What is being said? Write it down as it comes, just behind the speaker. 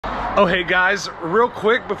Oh hey guys, real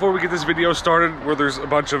quick before we get this video started, where there's a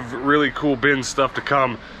bunch of really cool bin stuff to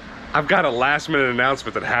come, I've got a last minute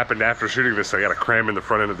announcement that happened after shooting this. I gotta cram in the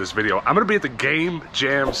front end of this video. I'm gonna be at the Game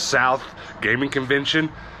Jam South Gaming Convention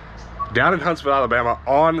down in Huntsville, Alabama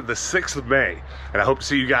on the 6th of May. And I hope to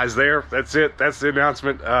see you guys there. That's it, that's the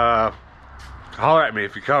announcement. Holler at me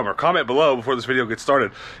if you come, or comment below before this video gets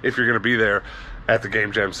started if you're gonna be there at the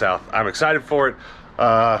Game Jam South. I'm excited for it.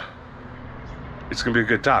 It's gonna be a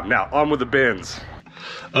good time. Now, on with the bins.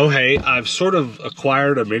 Oh hey, I've sort of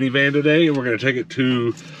acquired a minivan today, and we're gonna take it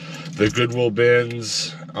to the Goodwill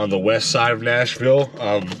bins on the west side of Nashville.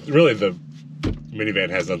 Really, the minivan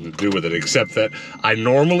has nothing to do with it, except that I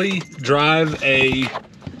normally drive a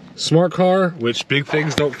smart car, which big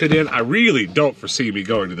things don't fit in. I really don't foresee me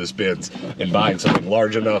going to this bins and buying something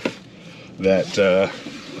large enough that a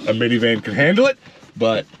minivan can handle it,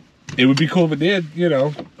 but it would be cool if it did, you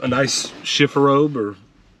know, a nice chifforobe or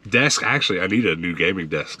desk. Actually, I need a new gaming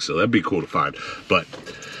desk, so that'd be cool to find. But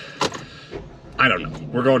I don't know.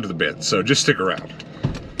 We're going to the bins, so just stick around.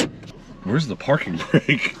 Where's the parking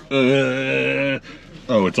brake?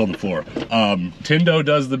 Oh, it's on the floor. TENDO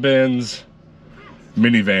does the bins,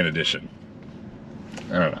 minivan edition.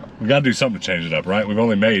 I don't know. We gotta do something to change it up, right? We've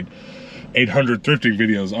only made 800 thrifting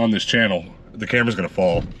videos on this channel. The camera's gonna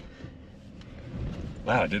fall.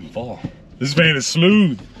 Wow, it didn't fall. This van is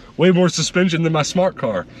smooth. Way more suspension than my smart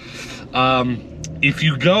car. If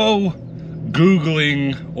you go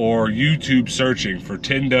Googling or YouTube searching for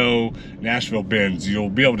TENDO Nashville bins, you'll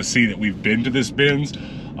be able to see that we've been to this bins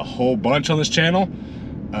a whole bunch on this channel.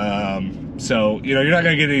 So, you know, you're not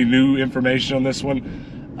gonna get any new information on this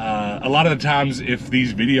one. A lot of the times, if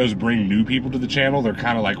these videos bring new people to the channel, they're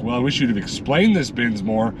kind of like, well, I wish you'd have explained this bins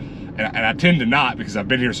more. And I tend to not, because I've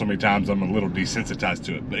been here so many times, I'm a little desensitized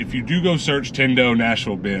to it. But if you do go search TENDO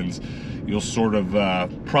Nashville bins, you'll sort of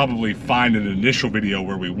probably find an initial video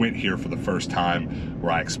where we went here for the first time,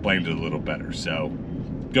 where I explained it a little better. So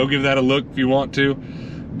go give that a look if you want to.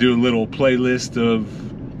 Do a little playlist of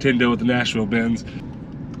TENDO at the Nashville bins.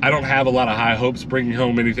 I don't have a lot of high hopes bringing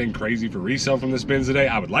home anything crazy for resale from this bins today.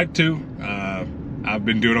 I would like to. I've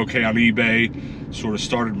been doing okay on eBay. Sort of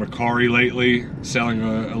started Mercari lately, selling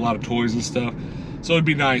a lot of toys and stuff. So it'd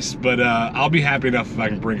be nice, but I'll be happy enough if I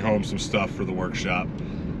can bring home some stuff for the workshop.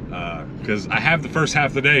 Because I have the first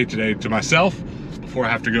half of the day today to myself before I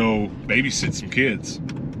have to go babysit some kids,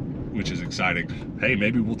 which is exciting. Hey,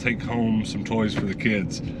 maybe we'll take home some toys for the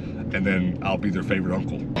kids, and then I'll be their favorite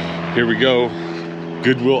uncle. Here we go,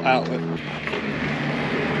 Goodwill outlet.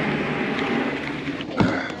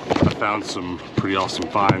 Found some pretty awesome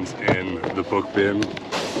finds in the book bin.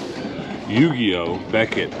 Yu-Gi-Oh!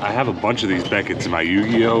 Beckett. I have a bunch of these Beckett's in my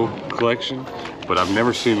Yu-Gi-Oh! Collection, but I've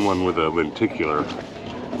never seen one with a lenticular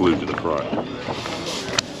glued to the front.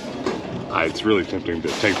 It's really tempting to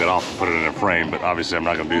take that off and put it in a frame, but obviously I'm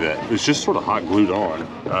not gonna do that. It's just sort of hot glued on.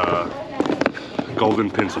 Golden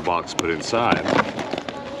pencil box put inside.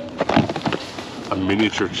 A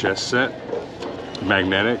miniature chess set,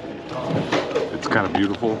 magnetic. It's kind of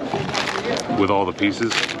beautiful with all the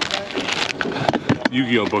pieces.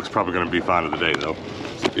 Yu-Gi-Oh! Book's probably gonna be fine of the day though.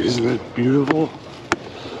 Isn't it beautiful?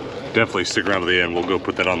 Definitely stick around to the end. We'll go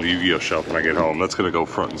put that on the Yu-Gi-Oh! Shelf when I get home. That's gonna go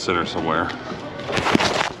front and center somewhere.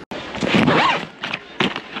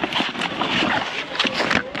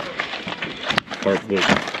 Art book,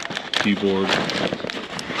 keyboard,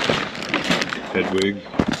 headwig.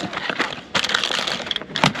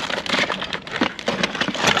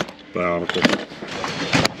 Bionicle.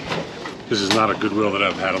 This is not a Goodwill that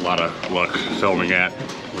I've had a lot of luck filming at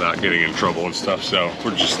without getting in trouble and stuff, so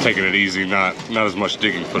we're just taking it easy, not as much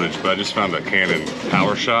digging footage, but I just found a Canon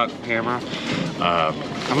PowerShot camera.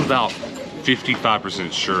 I'm about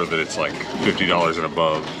 55% sure that it's like $50 and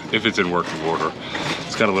above, if it's in working order.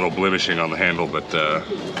 It's got a little blemishing on the handle, but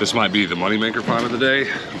this might be the moneymaker find of the day.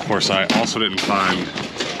 Of course, I also didn't find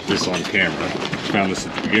this on camera. Found this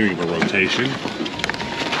at the beginning of a rotation.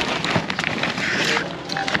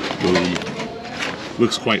 Boom.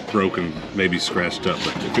 Looks quite broken, maybe scratched up,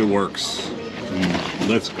 but if it works,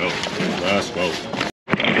 let's go. Let's go.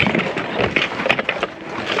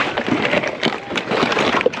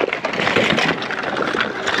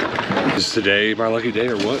 Is today my lucky day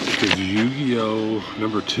or what? Because Yu-Gi-Oh!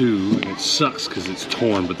 #2, and it sucks because it's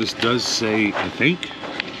torn, but this does say, I think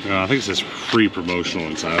it says free promotional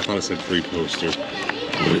inside. I thought it said free poster,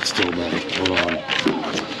 but it's still not. Hold on.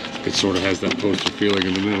 It sort of has that poster feeling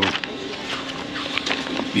in the middle.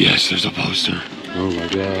 Yes, there's a poster. Oh my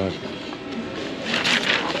god.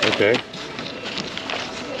 Okay.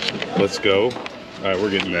 Let's go. All right,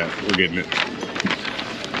 we're getting that. We're getting it.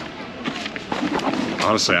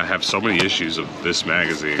 Honestly, I have so many issues of this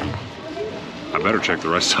magazine. I better check the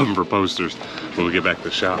rest of them for posters when we get back to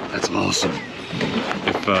the shop. That's awesome.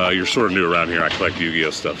 If you're sort of new around here, I collect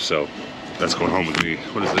Yu-Gi-Oh stuff, so that's going home with me.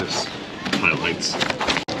 What is this? Highlights.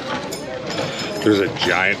 There's a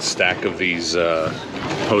giant stack of these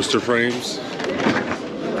poster frames.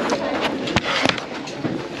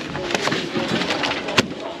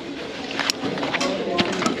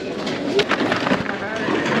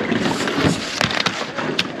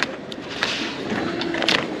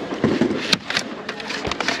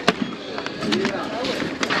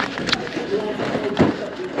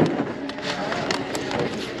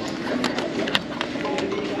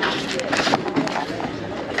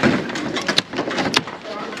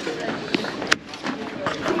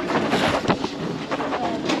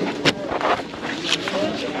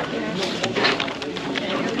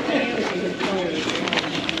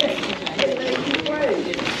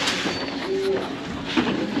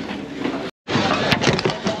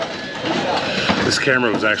 This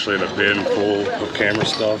camera was actually in a bin full of camera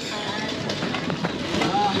stuff.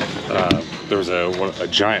 There was a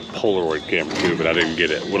giant Polaroid camera too, but I didn't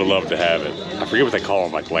get it. Would have loved to have it. I forget what they call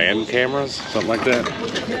them, like land cameras, something like that.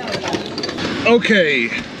 Okay,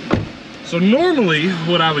 so normally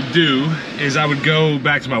what I would do is I would go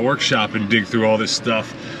back to my workshop and dig through all this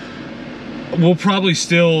stuff. We'll probably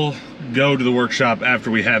still go to the workshop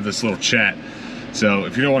after we have this little chat. So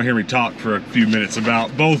if you don't want to hear me talk for a few minutes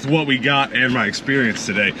about both what we got and my experience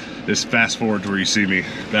today, just fast forward to where you see me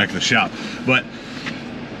back in the shop. But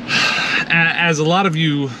as a lot of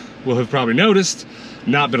you will have probably noticed,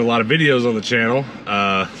 not been a lot of videos on the channel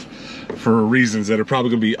for reasons that are probably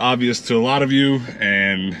going to be obvious to a lot of you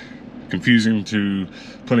and confusing to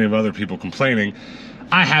plenty of other people complaining.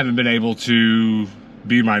 I haven't been able to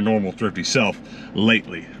be my normal thrifty self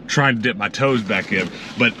lately, trying to dip my toes back in.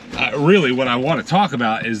 But really what I want to talk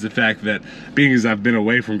about is the fact that being as I've been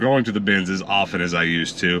away from going to the bins as often as I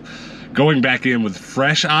used to, going back in with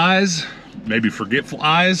fresh eyes, maybe forgetful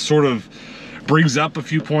eyes, sort of brings up a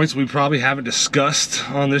few points we probably haven't discussed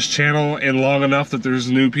on this channel in long enough that there's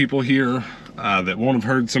new people here that won't have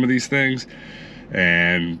heard some of these things,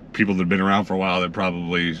 and people that have been around for a while that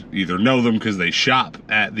probably either know them because they shop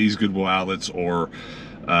at these Goodwill outlets or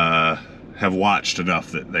have watched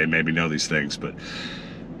enough that they maybe know these things. But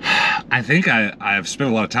I think I've spent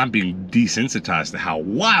a lot of time being desensitized to how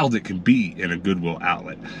wild it can be in a Goodwill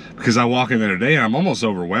outlet, because I walk in there today and I'm almost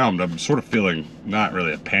overwhelmed. I'm sort of feeling not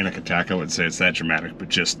really a panic attack, I wouldn't say it's that dramatic, but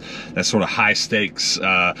just that sort of high stakes.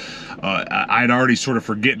 I'd already sort of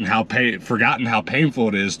forgotten how painful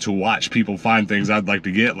it is to watch people find things I'd like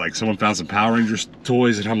to get. Like someone found some Power Rangers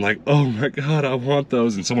toys and I'm like, oh my god, I want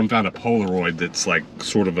those. And someone found a Polaroid that's like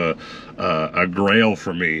sort of a grail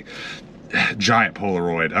for me. Giant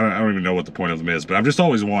Polaroid. I don't even know what the point of them is, but I've just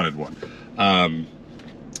always wanted one.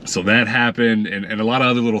 So that happened, and a lot of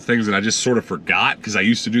other little things that I just sort of forgot, because I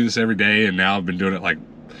used to do this every day, and now I've been doing it like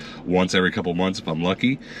once every couple months if I'm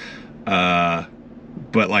lucky. But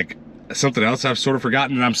like something else I've sort of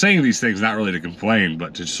forgotten, and I'm saying these things not really to complain,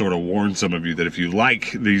 but to sort of warn some of you that if you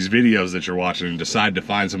like these videos that you're watching and decide to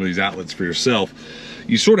find some of these outlets for yourself,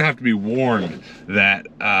 you sort of have to be warned that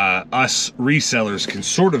us resellers can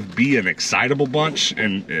sort of be an excitable bunch,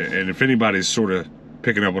 and if anybody's sort of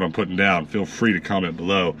picking up what I'm putting down, feel free to comment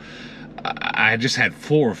below. I just had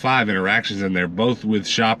 4 or 5 interactions in there, both with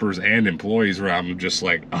shoppers and employees, where I'm just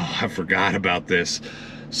like, oh, I forgot about this.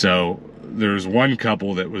 So there's one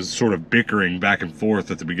couple that was sort of bickering back and forth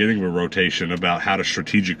at the beginning of a rotation about how to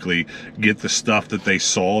strategically get the stuff that they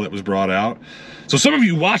saw that was brought out. So some of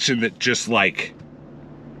you watching that just like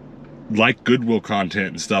Goodwill content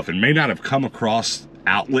and stuff and may not have come across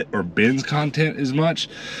outlet or bins content as much,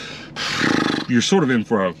 you're sort of in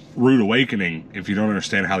for a rude awakening if you don't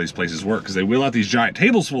understand how these places work, because they wheel out these giant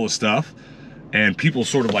tables full of stuff and people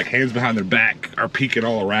sort of like hands behind their back are peeking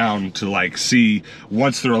all around to like see,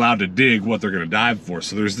 once they're allowed to dig, what they're gonna dive for.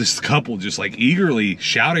 So there's this couple just like eagerly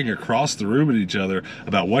shouting across the room at each other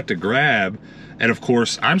about what to grab. And of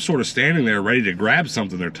course, I'm sort of standing there ready to grab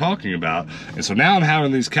something they're talking about. And so now I'm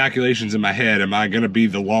having these calculations in my head. Am I gonna be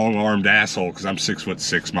the long-armed asshole, because I'm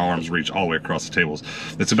 6'6", my arms reach all the way across the tables,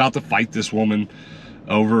 that's about to fight this woman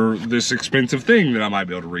over this expensive thing that I might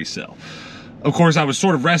be able to resell? Of course, I was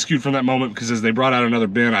sort of rescued from that moment, because as they brought out another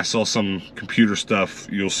bin, I saw some computer stuff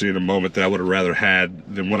you'll see in a moment that I would have rather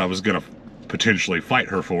had than what I was gonna potentially fight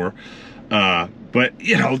her for. But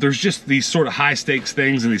you know, there's just these sort of high stakes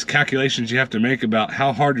things and these calculations you have to make about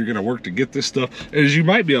how hard you're gonna work to get this stuff. As you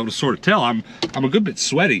might be able to sort of tell, I'm a good bit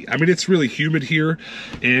sweaty. I mean, it's really humid here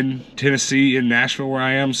in Tennessee, in Nashville where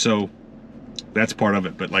I am, so that's part of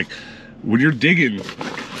it. But like, when you're digging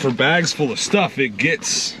for bags full of stuff, it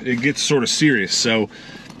gets sort of serious. So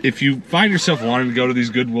if you find yourself wanting to go to these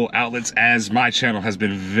Goodwill outlets, as my channel has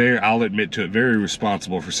been very, I'll admit to it, very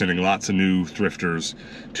responsible for sending lots of new thrifters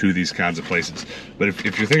to these kinds of places. But if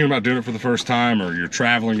you're thinking about doing it for the first time, or you're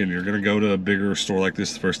traveling and you're gonna go to a bigger store like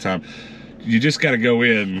this the first time, you just gotta go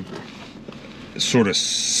in sort of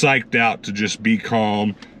psyched out to just be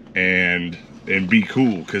calm and be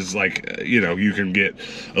cool, because like, you know, you can get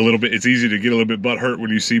a little bit, it's easy to get a little bit butthurt when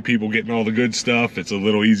you see people getting all the good stuff. It's a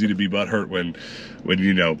little easy to be butthurt when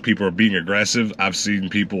you know, people are being aggressive. I've seen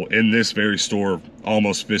people in this very store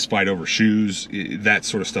almost fist fight over shoes. That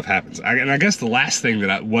sort of stuff happens. And I guess the last thing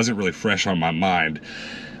that wasn't really fresh on my mind,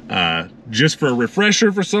 just for a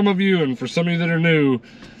refresher for some of you and for some of you that are new,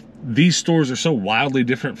 these stores are so wildly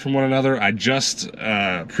different from one another. I just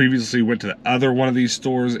previously went to the other one of these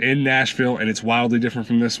stores in Nashville, and it's wildly different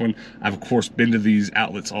from this one. I've, of course, been to these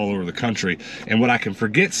outlets all over the country. And what I can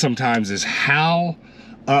forget sometimes is how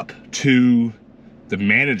up to the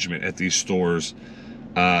management at these stores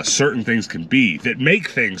certain things can be that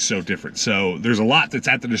make things so different. So there's a lot that's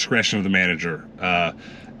at the discretion of the manager.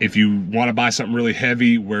 If you want to buy something really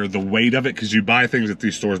heavy, where the weight of it, because you buy things at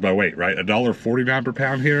these stores by weight, right? $1.49 per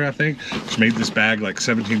pound here, I think, which made this bag like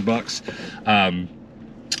 17 bucks.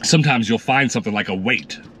 Sometimes you'll find something like a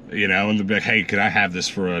weight, you know, and they'll be like, hey, can I have this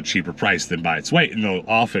for a cheaper price than by its weight? And they'll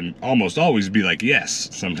often, almost always be like, yes.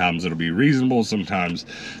 Sometimes it'll be reasonable. Sometimes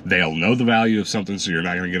they'll know the value of something, so you're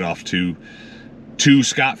not going to get off too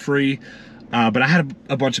scot-free. But I had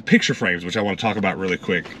a bunch of picture frames, which I want to talk about really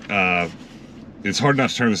quick. It's hard not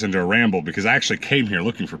to turn this into a ramble, because I actually came here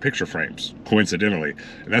looking for picture frames, coincidentally.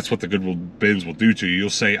 And that's what the Goodwill bins will do to you. You'll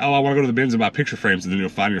say, oh, I want to go to the bins and buy picture frames, and then you'll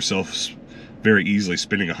find yourself very easily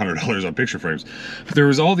spending $100 on picture frames. But there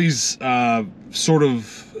was all these sort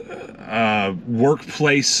of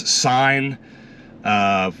workplace sign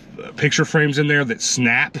picture frames in there that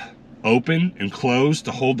snap open and close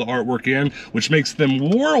to hold the artwork in, which makes them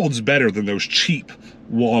worlds better than those cheap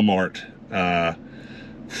Walmart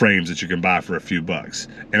frames that you can buy for a few bucks.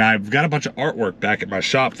 And I've got a bunch of artwork back at my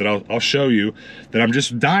shop that I'll show you, that I'm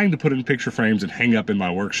just dying to put in picture frames and hang up in my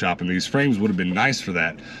workshop, and these frames would have been nice for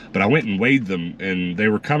that. But I went and weighed them, and they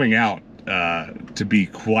were coming out to be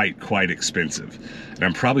quite expensive. And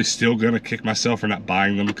I'm probably still gonna kick myself for not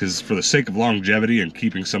buying them, because for the sake of longevity and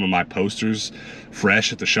keeping some of my posters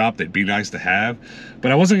fresh at the shop, they'd be nice to have.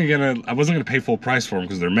 But I wasn't gonna pay full price for them,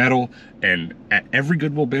 because they're metal. And at every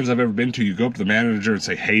Goodwill bins I've ever been to, you go up to the manager and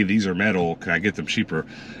say, hey, these are metal, can I get them cheaper?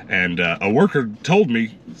 And a worker told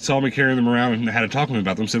me, saw me carrying them around and had to talk to me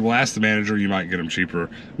about them, said, well, ask the manager, you might get them cheaper.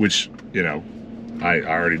 Which, you know, I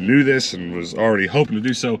already knew this and was already hoping to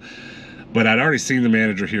do so. But I'd already seen the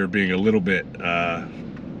manager here being a little bit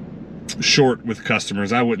short with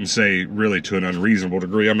customers. I wouldn't say really to an unreasonable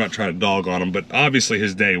degree. I'm not trying to dog on him, but obviously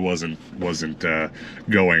his day wasn't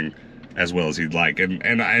going as well as he'd like.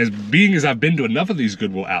 And as I've been to enough of these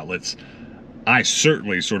Goodwill outlets, I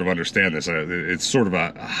certainly sort of understand this. It's sort of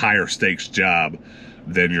a higher stakes job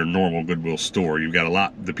than your normal Goodwill store. You've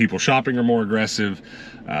got the people shopping are more aggressive.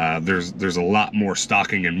 There's a lot more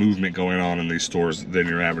stocking and movement going on in these stores than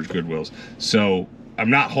your average Goodwills. So I'm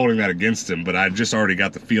not holding that against him, but I just already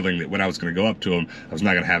got the feeling that when I was going to go up to him, I was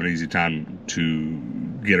not going to have an easy time to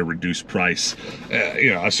get a reduced price.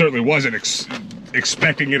 You know, I certainly wasn't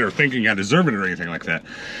expecting it or thinking I deserved it or anything like that.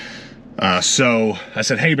 So I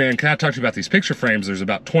said, hey man, can I talk to you about these picture frames? There's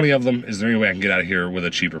about 20 of them. Is there any way I can get out of here with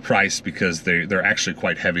a cheaper price? Because they're actually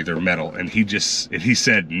quite heavy. They're metal. And he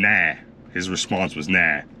said, nah. His response was,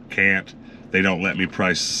 nah, can't. They don't let me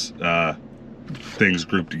price things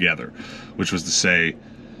grouped together, which was to say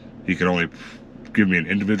he could only give me an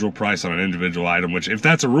individual price on an individual item, which if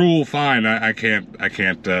that's a rule, fine. I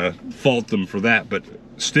can't fault them for that. But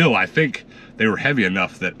still, I think they were heavy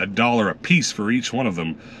enough that $1 a piece for each one of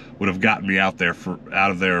them would have gotten me out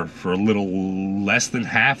of there for a little less than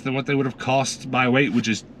half than what they would have cost by weight, which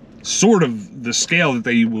is sort of the scale that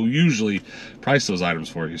they will usually price those items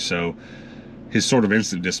for you. So his sort of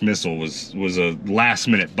instant dismissal was a last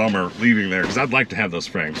minute bummer leaving there, because I'd like to have those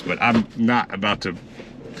frames, but I'm not about to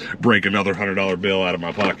break another $100 bill out of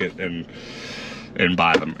my pocket and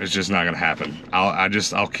buy them. It's just not gonna happen.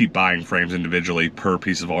 I'll keep buying frames individually per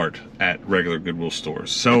piece of art at regular Goodwill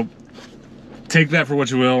stores. So take that for what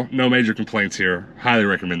you will. No major complaints here. Highly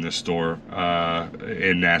recommend this store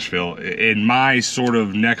in Nashville. In my sort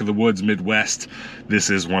of neck of the woods, Midwest, this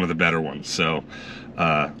is one of the better ones. So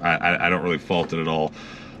I don't really fault it at all.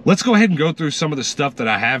 Let's go ahead and go through some of the stuff that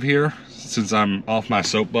I have here, since I'm off my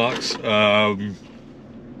soapbox.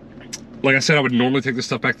 Like I said, I would normally take this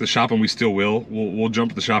stuff back to the shop, and we still will. We'll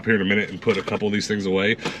jump to the shop here in a minute and put a couple of these things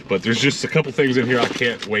away. But there's just a couple things in here I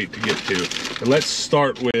can't wait to get to. And let's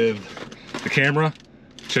start with the camera.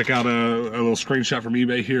 Check out a little screenshot from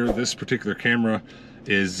eBay here. This particular camera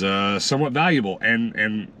is somewhat valuable,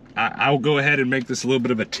 and I'll go ahead and make this a little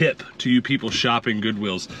bit of a tip to you people shopping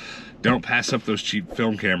Goodwills. Don't pass up those cheap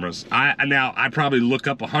film cameras. Now, I probably look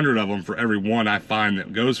up 100 of them for every one I find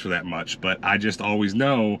that goes for that much, but I just always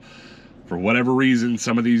know, for whatever reason,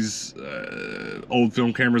 some of these old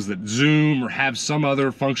film cameras that zoom or have some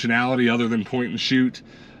other functionality other than point and shoot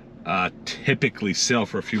typically sell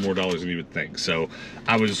for a few more dollars than you would think. So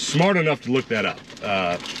I was smart enough to look that up.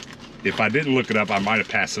 If I didn't look it up, I might have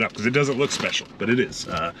passed it up because it doesn't look special, but it is.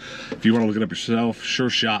 If you want to look it up yourself, Sure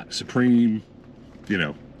Shot, Supreme, you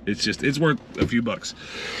know, it's worth a few bucks.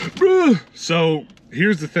 So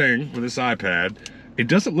here's the thing with this iPad. It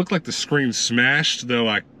doesn't look like the screen's smashed, though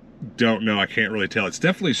I don't know, I can't really tell. It's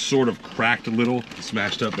definitely sort of cracked a little,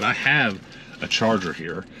 smashed up, but I have a charger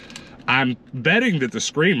here. I'm betting that the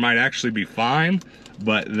screen might actually be fine,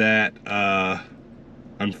 but that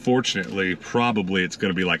unfortunately, probably it's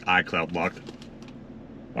gonna be like iCloud locked.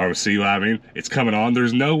 Or see what I mean? It's coming on.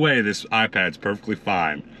 There's no way this iPad's perfectly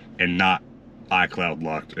fine and not iCloud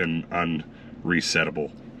locked and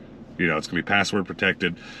unresettable. You know, it's gonna be password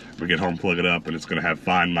protected. We get home, plug it up, and it's gonna have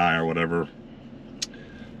Find My or whatever.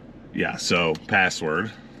 Yeah, so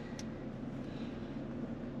password.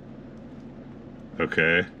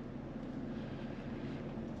 Okay.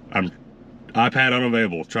 iPad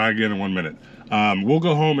unavailable. Try again in 1 minute. We'll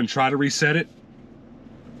go home and try to reset it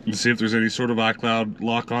and see if there's any sort of iCloud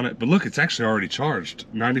lock on it. But look, it's actually already charged,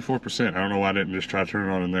 94%. I don't know why I didn't just try to turn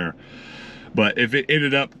it on in there. But if it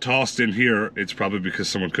ended up tossed in here, it's probably because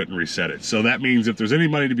someone couldn't reset it. So that means if there's any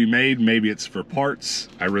money to be made, maybe it's for parts.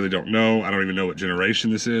 I really don't know. I don't even know what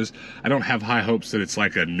generation this is. I don't have high hopes that it's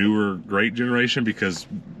like a newer, great generation because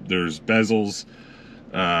there's bezels,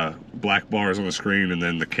 black bars on the screen, and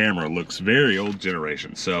then the camera looks very old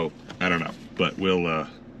generation. So I don't know, but we'll go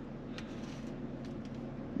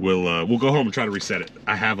home and try to reset it.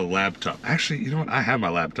 I have a laptop. Actually, you know what? I have my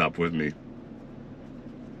laptop with me.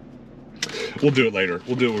 We'll do it later.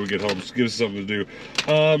 We'll do it when we get home. Just give us something to do.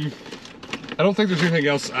 I don't think there's anything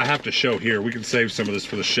else I have to show here. We can save some of this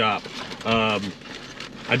for the shop. I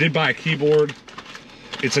did buy a keyboard.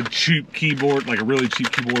 It's a cheap keyboard, like a really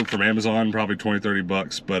cheap keyboard from Amazon, probably 20, 30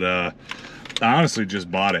 bucks. But I honestly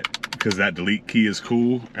just bought it because that delete key is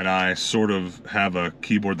cool, and I sort of have a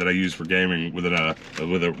keyboard that I use for gaming with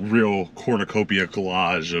a real cornucopia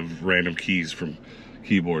collage of random keys from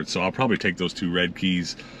keyboards. So I'll probably take those two red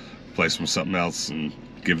keys, place them with something else, and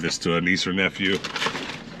give this to a niece or nephew.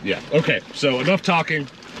 Yeah, okay, so enough talking.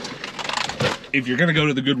 If you're gonna go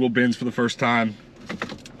to the Goodwill bins for the first time,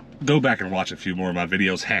 go back and watch a few more of my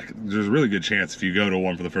videos. Heck, there's a really good chance if you go to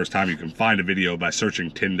one for the first time, you can find a video by searching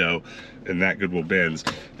TENDO in that Goodwill bins,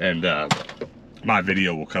 and my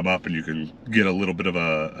video will come up and you can get a little bit of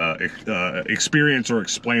a experience or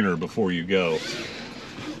explainer before you go.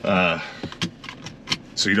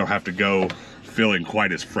 So you don't have to go feeling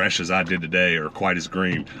quite as fresh as I did today, or quite as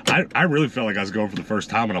green. I really felt like I was going for the first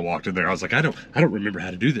time when I walked in there. I was like, I don't remember how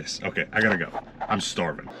to do this. Okay, I gotta go. I'm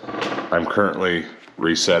starving. I'm currently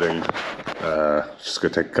resetting. Just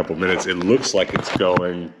gonna take a couple minutes. It looks like it's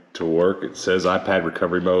going to work. It says iPad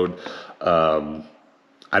recovery mode.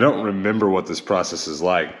 I don't remember what this process is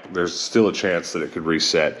like. There's still a chance that it could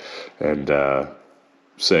reset and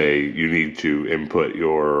say you need to input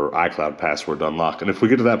your iCloud password to unlock. And if we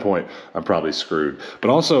get to that point, I'm probably screwed.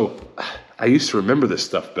 But also, I used to remember this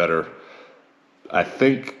stuff better. I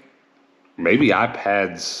think maybe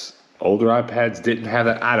older iPads didn't have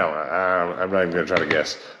that. I'm not even gonna try to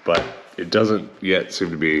guess, but it doesn't yet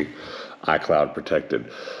seem to be iCloud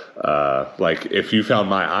protected. Like if you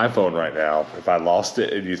found my iPhone right now, if I lost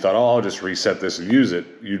it and you thought, oh, I'll just reset this and use it,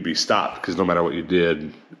 you'd be stopped, because no matter what you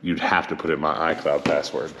did, you'd have to put in my iCloud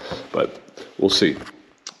password. But we'll see.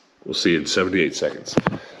 We'll see in 78 seconds.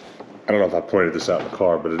 I don't know if I pointed this out in the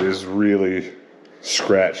car, but it is really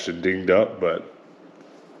scratched and dinged up, but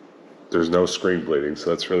there's no screen bleeding, so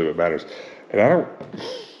that's really what matters. And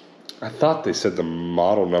I thought they said the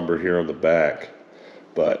model number here on the back,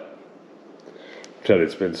 but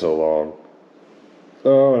it's been so long.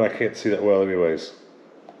 Oh, and I can't see that well anyways.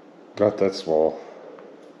 Not that small.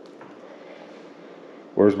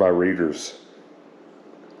 Where's my readers?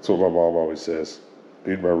 That's what my mom always says.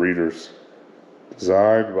 Need my readers.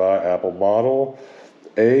 Designed by Apple model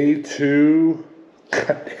A2.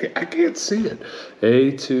 I can't see it.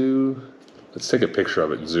 A2. Let's take a picture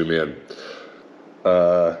of it and zoom in.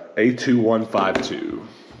 A2152.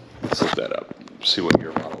 Let's look that up. See what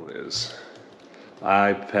your model is.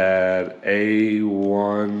 iPad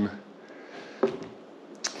A1.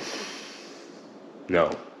 No,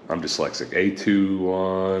 I'm dyslexic.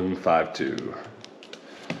 A2152.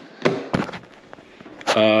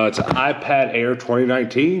 It's an iPad Air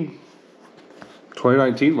 2019.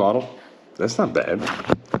 2019 model. That's not bad.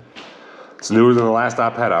 It's newer than the last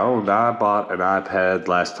iPad I owned. I bought an iPad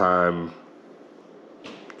last time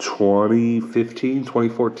 2015,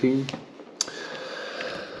 2014.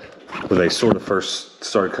 When they sort of first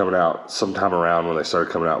started coming out, sometime around when they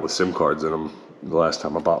started coming out with SIM cards in them, the last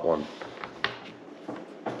time I bought one.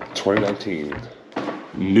 2019.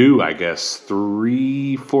 New, I guess,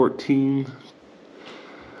 314.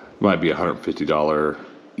 Might be a $150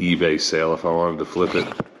 eBay sale if I wanted to flip it.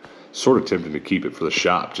 Sort of tempting to keep it for the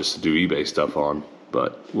shop just to do eBay stuff on,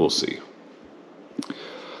 but we'll see.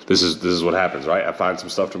 This is what happens, right? I find some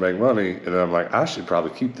stuff to make money, and then I'm like, I should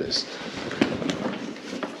probably keep this.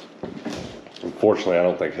 Unfortunately, I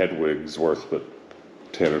don't think Hedwig's worth but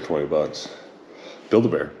 10 or 20 bucks.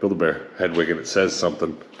 Build-A-Bear, Hedwig, and it says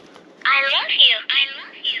something. I love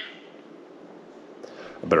you.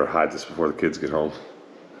 I better hide this before the kids get home.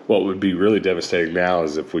 What would be really devastating now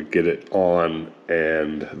is if we get it on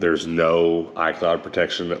and there's no iCloud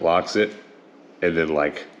protection that locks it, and then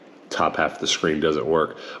like top half of the screen doesn't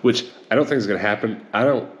work, which I don't think is going to happen. I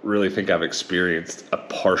don't really think I've experienced a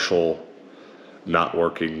partial not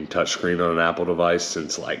working touchscreen on an Apple device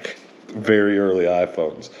since like very early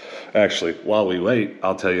iPhones. Actually, while we wait,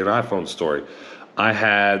 I'll tell you an iPhone story. I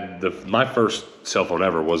had my first cell phone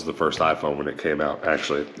ever was the first iPhone when it came out.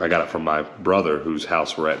 Actually, I got it from my brother, whose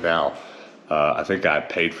house we're at now. I think I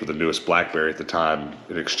paid for the newest BlackBerry at the time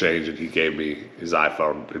in exchange, and he gave me his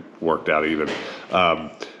iPhone. It worked out even.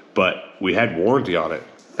 But we had warranty on it,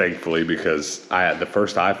 thankfully, because I had the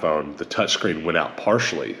first iPhone, the touchscreen went out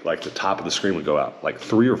partially. Like the top of the screen would go out like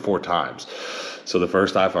 3 or 4 times. So the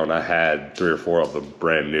first iPhone, I had 3 or 4 of them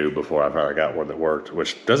brand new before I finally got one that worked,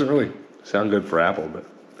 which doesn't really sound good for Apple, but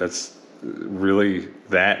that's really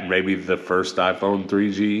that. Maybe the first iPhone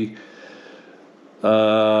 3G.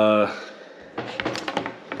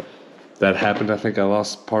 That happened. I think I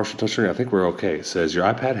lost partial touchscreen. I think we're okay. It says your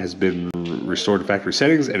iPad has been restored to factory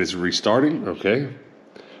settings and is restarting. Okay.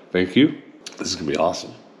 Thank you. This is going to be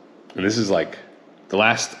awesome. And this is like the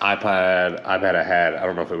last iPad I had. I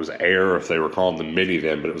don't know if it was Air or if they were calling them Mini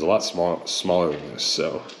then, but it was a lot smaller than this.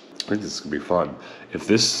 So I think this is going to be fun. If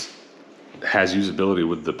this has usability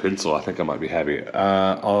with the pencil, I think I might be happy.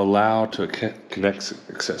 I'll allow to connect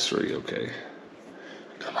accessory. Okay.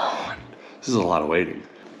 Come on. This is a lot of waiting.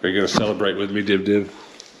 Are you going to celebrate with me, Div?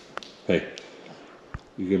 Hey,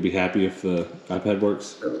 you going to be happy if the iPad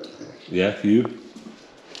works? Yeah, you?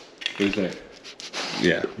 What do you think?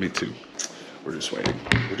 Yeah, me too. We're just waiting.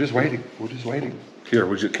 We're just waiting. Here,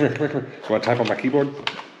 come here. You want to type on my keyboard?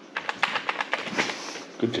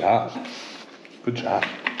 Good job. What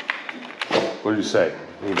did you say?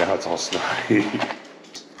 Now it's all snotty.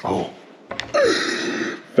 Oh.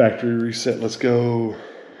 Factory reset, let's go.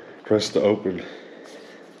 Press to open.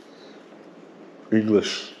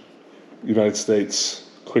 English, United States,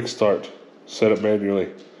 quick start, set up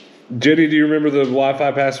manually. Jenny, do you remember the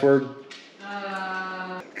Wi-Fi password?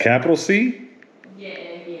 Capital C? Yeah.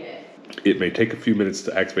 It may take a few minutes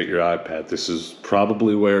to activate your iPad. This is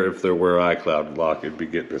probably where, if there were iCloud lock, it'd be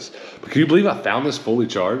getting this. But can you believe I found this fully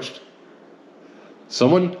charged?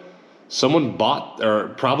 Someone bought or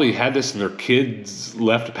probably had this and their kids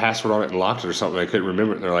left a password on it and locked it or something. They couldn't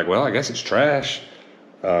remember it. And they're like, well, I guess it's trash.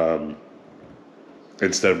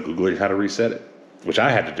 Instead of Googling how to reset it, which I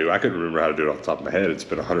had to do. I couldn't remember how to do it off the top of my head. It's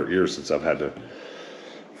been 100 years since I've had to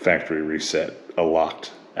factory reset a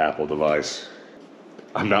locked Apple device.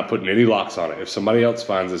 I'm not putting any locks on it. If somebody else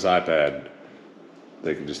finds this iPad,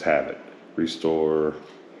 they can just have it. Restore,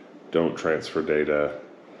 don't transfer data.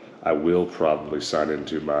 I will probably sign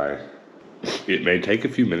into my... It may take a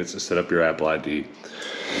few minutes to set up your Apple ID.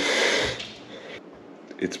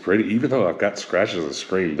 It's pretty, even though I've got scratches on the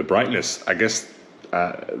screen. The brightness, I guess...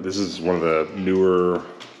 this is one of the newer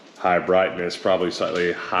high brightness, probably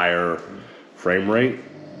slightly higher frame rate.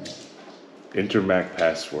 Enter Mac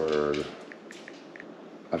password.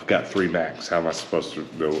 I've got 3 Macs. How am I supposed to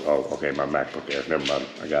know? Oh, okay, my MacBook Air. Never mind.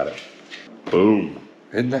 I got it. Boom.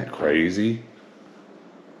 Isn't that crazy?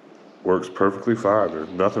 Works perfectly fine. There's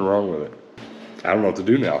nothing wrong with it. I don't know what to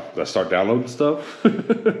do now. Do I start downloading stuff?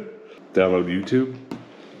 Download YouTube?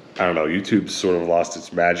 I don't know, YouTube's sort of lost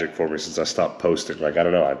its magic for me since I stopped posting. Like, I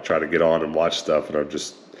don't know, I try to get on and watch stuff and I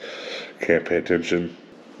just can't pay attention.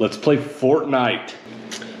 Let's play Fortnite.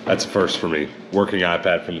 That's a first for me. Working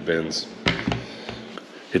iPad from the bins.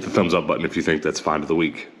 hit the thumbs up button if you think that's find of the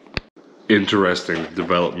week. Interesting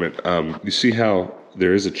development. You see how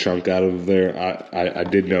there is a chunk out of there? I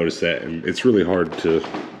did notice that, and it's really hard to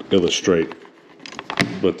illustrate,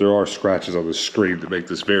 but there are scratches on the screen that make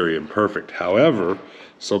this very imperfect. However,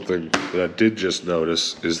 something that I did just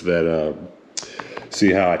notice is that,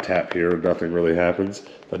 see how I tap here, nothing really happens?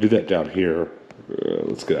 If I do that down here,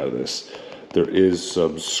 let's get out of this. There is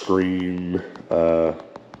some screen, I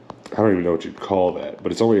don't even know what you'd call that,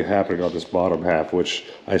 but it's only happening on this bottom half, which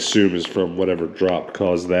I assume is from whatever drop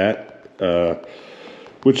caused that,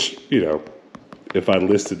 which, you know, if I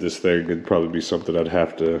listed this thing, it'd probably be something I'd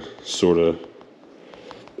have to sort of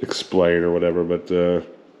explain or whatever, but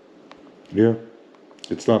yeah,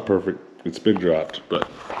 it's not perfect. It's been dropped, but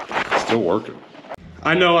it's still working.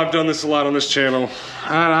 I know I've done this a lot on this channel.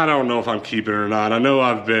 I don't know if I'm keeping it or not. I know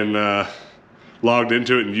I've been logged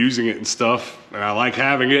into it and using it and stuff, and I like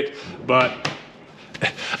having it, but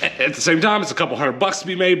at the same time, it's a couple $100 to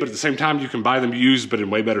be made, but at the same time, you can buy them used, but in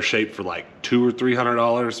way better shape for like $200 or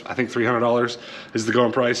 $300. I think $300 is the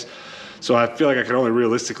going price. So I feel like I can only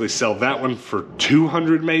realistically sell that one for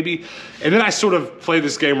 $200 maybe. And then I sort of play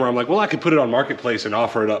this game where I'm like, well, I could put it on Marketplace and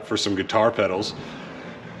offer it up for some guitar pedals,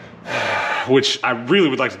 which I really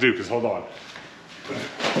would like to do, because hold on.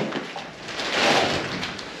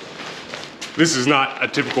 This is not a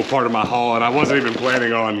typical part of my haul, and I wasn't even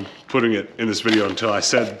planning on putting it in this video until I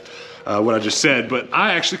said what I just said, but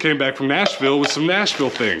I actually came back from Nashville with some Nashville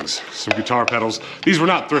things, some guitar pedals. These were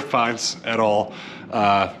not thrift finds at all.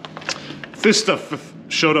 This stuff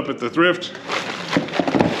showed up at the thrift.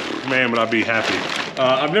 Man, would I be happy.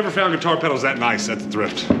 I've never found guitar pedals that nice at the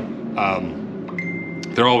thrift.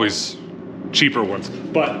 They're always cheaper ones,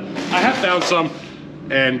 but I have found some,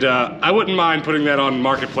 and I wouldn't mind putting that on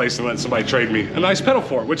Marketplace and letting somebody trade me a nice pedal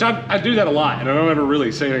for it, which I do that a lot, and I don't ever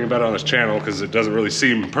really say anything about it on this channel because it doesn't really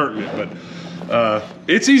seem pertinent, but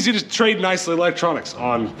it's easy to trade nice electronics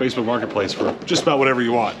on Facebook Marketplace for just about whatever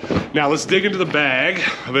you want. Now let's dig into the bag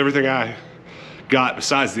of everything I got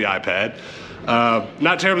besides the iPad.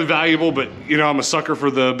 Not terribly valuable, but you know, I'm a sucker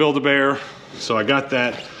for the Build-A-Bear, so I got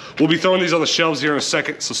that. We'll be throwing these on the shelves here in a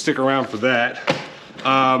second, so stick around for that.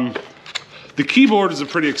 The keyboard is a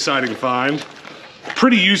pretty exciting find.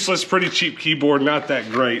 Pretty useless, pretty cheap keyboard, not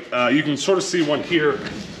that great. You can sort of see one here.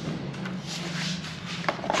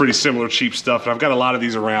 Pretty similar cheap stuff, and I've got a lot of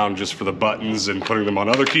these around just for the buttons and putting them on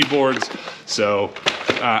other keyboards. So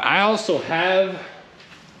I also have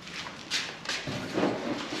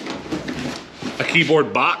a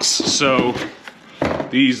keyboard box, so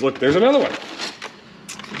these, look, there's another one.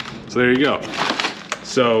 So there you go.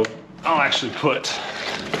 So I'll actually put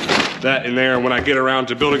that in there, and when I get around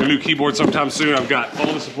to building a new keyboard sometime soon, I've got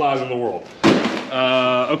all the supplies in the world.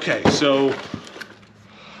 Okay, so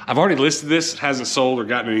I've already listed this. It hasn't sold or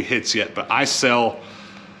gotten any hits yet, but I sell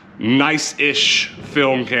nice-ish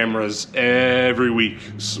film cameras every week,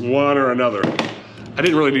 one or another. I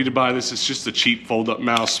didn't really need to buy this. It's just a cheap fold-up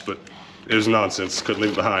mouse, but it was nonsense. Couldn't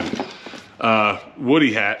leave it behind.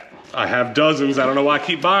 Woody hat. I have dozens. I don't know why I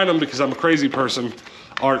keep buying them, because I'm a crazy person.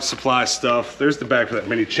 Art supply stuff. There's the bag for that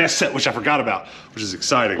mini chess set, which I forgot about, which is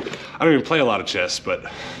exciting. I don't even play a lot of chess, but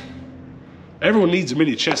everyone needs a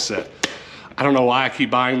mini chess set. I don't know why I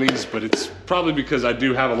keep buying these, but it's probably because I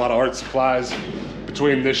do have a lot of art supplies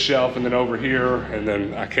between this shelf and then over here, and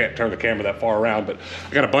then I can't turn the camera that far around, but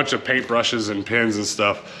I got a bunch of paintbrushes and pens and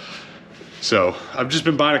stuff. So I've just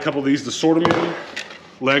been buying a couple of these to sort them in.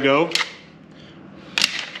 Lego,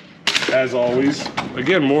 as always.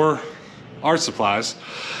 Again, more art supplies.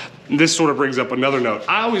 This sort of brings up another note.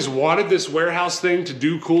 I always wanted this warehouse thing to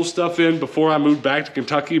do cool stuff in before I moved back to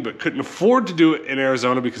Kentucky, but couldn't afford to do it in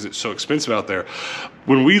Arizona because it's so expensive out there.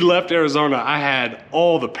 When we left Arizona, I had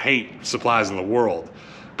all the paint supplies in the world,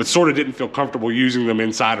 but sort of didn't feel comfortable using them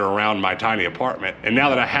inside or around my tiny apartment. And now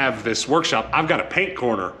that I have this workshop, I've got a paint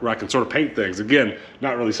corner where I can sort of paint things. Again,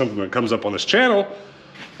 not really something that comes up on this channel,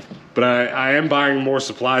 but I am buying more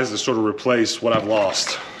supplies to sort of replace what I've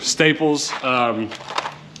lost. Staples.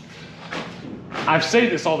 I say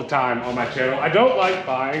this all the time on my channel. I don't like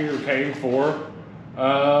buying or paying for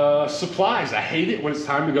supplies. I hate it when it's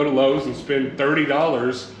time to go to Lowe's and spend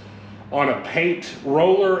 $30 on a paint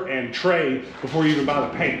roller and tray before you even buy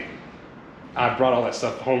the paint. I brought all that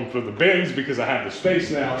stuff home for the bins because I have the space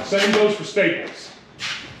now. Same goes for Staples.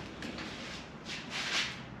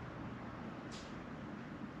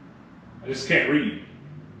 I just can't read.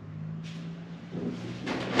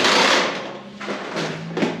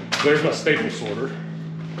 There's my staple sorter.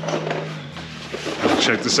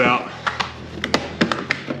 Check this out.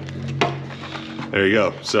 There you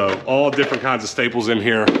go. So all different kinds of staples in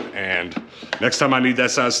here, and next time I need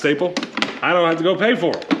that size staple, I don't have to go pay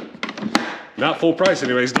for it. Not full price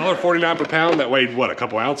anyways, $1.49 per pound. That weighed, what, a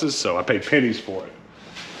couple ounces? So I paid pennies for it.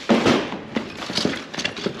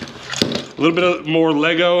 A little bit of more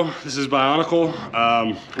Lego. This is Bionicle,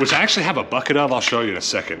 which I actually have a bucket of. I'll show you in a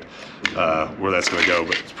second where that's gonna go,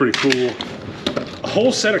 but it's pretty cool. A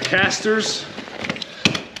whole set of casters.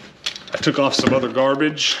 I took off some other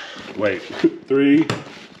garbage. Wait, 3.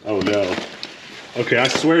 Oh no. Okay, I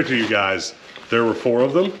swear to you guys, there were 4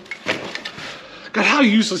 of them. God, how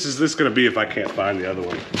useless is this gonna be if I can't find the other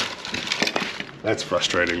one? That's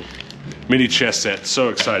frustrating. Mini chess set, so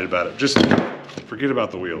excited about it. Just forget about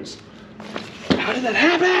the wheels. How did that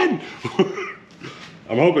happen?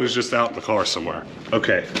 I'm hoping it's just out in the car somewhere.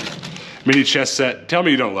 Okay, mini chess set. Tell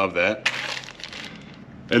me you don't love that.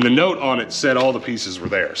 And the note on it said all the pieces were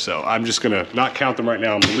there, so I'm just gonna not count them right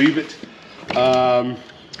now and leave it.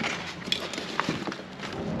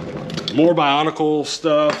 More Bionicle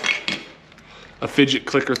stuff. A fidget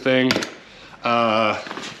clicker thing.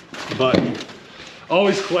 Button.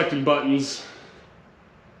 Always collecting buttons.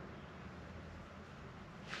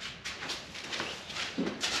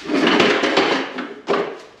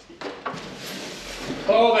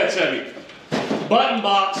 Oh, that's heavy. Button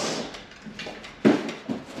box.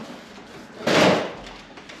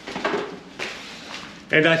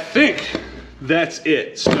 And I think that's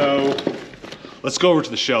it. So let's go over to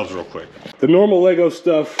the shelves real quick. The normal Lego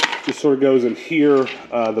stuff just sort of goes in here.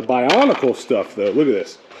 The Bionicle stuff though, look at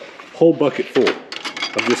this. Whole bucket full.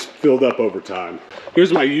 I've just filled up over time.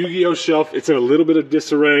 Here's my Yu-Gi-Oh shelf. It's in a little bit of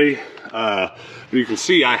disarray. But you can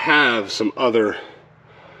see I have some other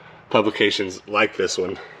publications like this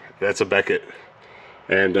one. That's a Beckett,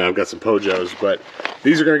 and I've got some Pojos, but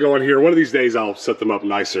these are gonna go in here. One of these days I'll set them up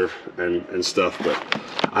nicer and stuff, but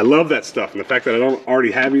I love that stuff, and the fact that I don't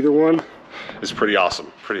already have either one is pretty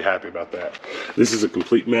awesome. Pretty happy about that. This is a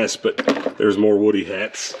complete mess, but there's more Woody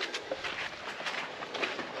hats.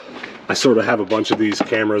 I sort of have a bunch of these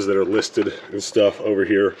cameras that are listed and stuff over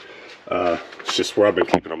here. It's just where I've been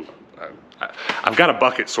keeping them. I've got a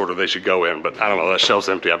bucket sort of they should go in, but I don't know, that shelf's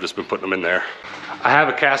empty. I've just been putting them in there. I have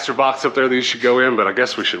a caster box up there these should go in, but I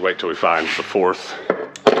guess we should wait till we find the 4th.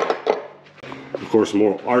 Of course,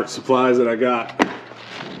 more art supplies that I got.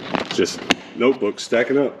 Just notebooks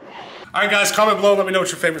stacking up. All right, guys, comment below. Let me know what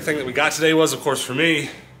your favorite thing that we got today was. Of course, for me,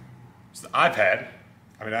 it's the iPad.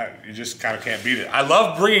 I mean, you just kind of can't beat it. I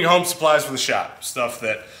love bringing home supplies for the shop, stuff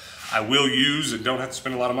that I will use and don't have to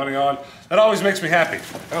spend a lot of money on. That always makes me happy.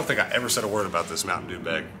 I don't think I ever said a word about this Mountain Dew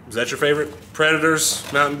bag. Is that your favorite? Predators,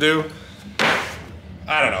 Mountain Dew?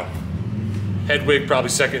 I don't know. Hedwig, probably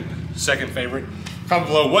second favorite. Comment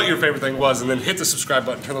below what your favorite thing was, and then hit the subscribe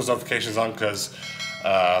button, turn those notifications on, because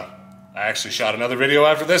I actually shot another video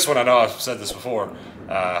after this one. I know I've said this before.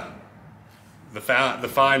 The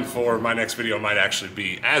find for my next video might actually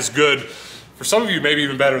be as good, for some of you maybe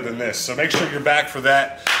even better than this, so make sure you're back for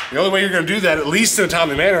that. The only way you're going to do that, at least in a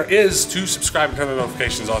timely manner, is to subscribe and turn the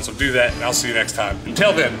notifications on, so do that, and I'll see you next time.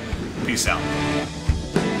 Until then, peace out.